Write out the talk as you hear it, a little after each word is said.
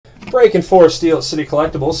Breaking 4 Steel City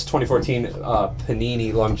Collectibles 2014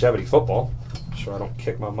 Panini Longevity Football. Make sure I don't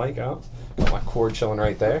kick my mic out. Got my cord chilling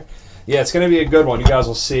right there. Yeah, it's going to be a good one. You guys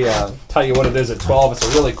will see. Tell you what it is at 12. It's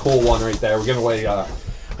a really cool one right there. We're giving away.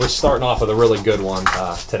 We're starting off with a really good one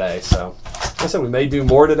today. So, like I said, we may do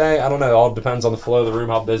more today. I don't know. It all depends on the flow of the room,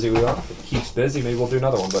 how busy we are. If it keeps busy, maybe we'll do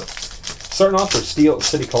another one. But starting off for Steel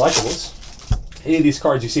City Collectibles. Any of these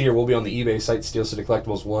cards you see here will be on the eBay site. Steel City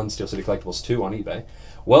Collectibles 1, Steel City Collectibles 2 on eBay.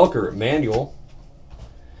 Welker Manuel.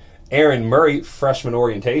 Aaron Murray, freshman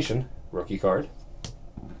orientation, rookie card.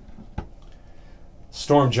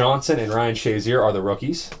 Storm Johnson and Ryan Shazier are the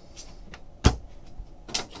rookies.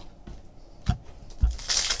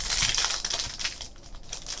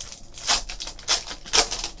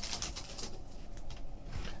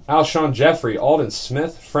 Alshon Jeffrey, Alden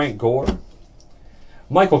Smith, Frank Gore.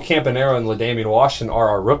 Michael Campanaro and LaDamian Washington are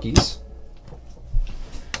our rookies.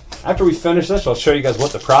 After we finish this, I'll show you guys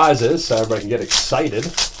what the prize is so everybody can get excited.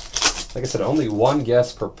 Like I said, only one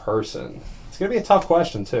guess per person. It's going to be a tough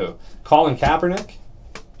question, too. Colin Kaepernick,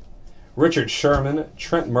 Richard Sherman,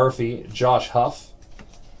 Trent Murphy, Josh Huff,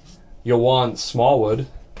 Yawan Smallwood,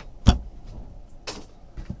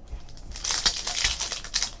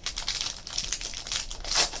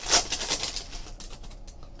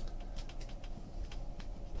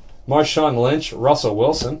 Marshawn Lynch, Russell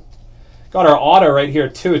Wilson. Got our auto right here,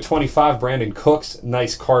 2 of 25, Brandon Cooks.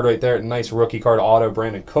 Nice card right there. Nice rookie card auto,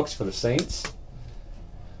 Brandon Cooks for the Saints.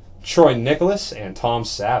 Troy Nicholas and Tom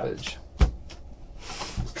Savage.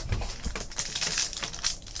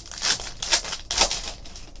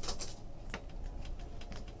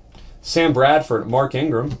 Sam Bradford, Mark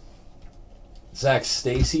Ingram. Zach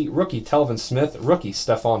Stacy, rookie Telvin Smith, rookie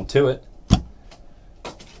Stephon Tuitt.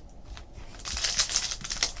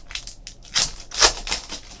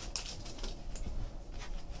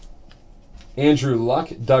 Andrew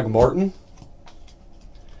Luck, Doug Martin.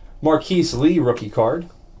 Marquise Lee, rookie card.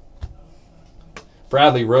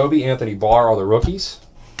 Bradley Roby, Anthony Barr are the rookies.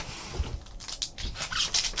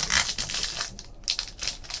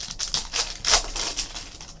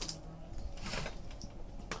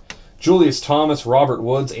 Julius Thomas, Robert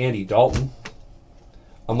Woods, Andy Dalton.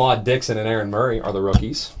 Ahmad Dixon and Aaron Murray are the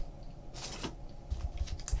rookies.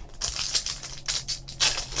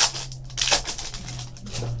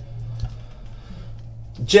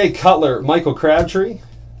 Jay Cutler, Michael Crabtree.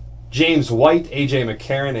 James White, AJ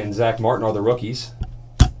McCarron, and Zach Martin are the rookies.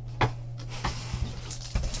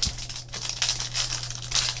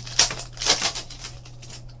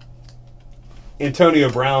 Antonio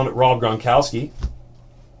Brown, Rob Gronkowski.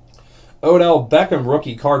 Odell Beckham,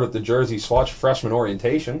 rookie card with the jersey swatch, freshman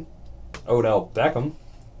orientation. Odell Beckham.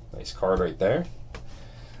 Nice card right there.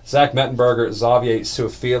 Zach Mettenberger, Xavier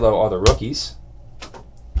Suafilo are the rookies.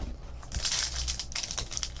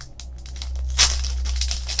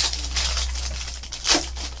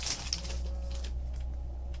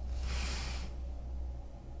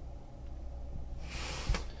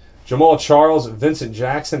 Jamal Charles, Vincent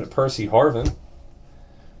Jackson, Percy Harvin.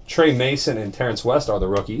 Trey Mason and Terrence West are the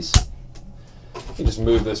rookies. Let me just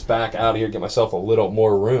move this back out of here, get myself a little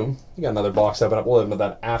more room. We got another box open up. We'll open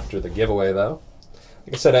that after the giveaway, though.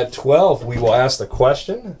 Like I said, at 12, we will ask the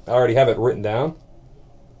question. I already have it written down.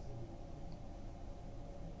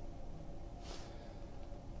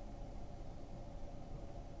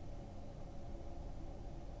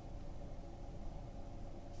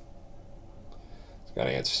 Got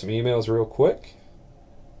to answer some emails real quick.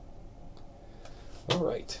 All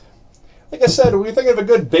right. Like I said, we're thinking of a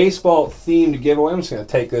good baseball-themed giveaway. I'm just going to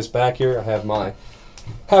take this back here. I have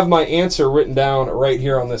my answer written down right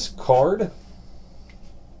here on this card.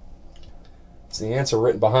 It's the answer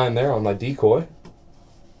written behind there on my decoy.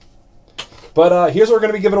 But here's what we're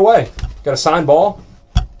going to be giving away. Got a signed ball.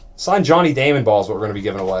 Signed Johnny Damon ball is what we're going to be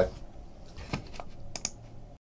giving away.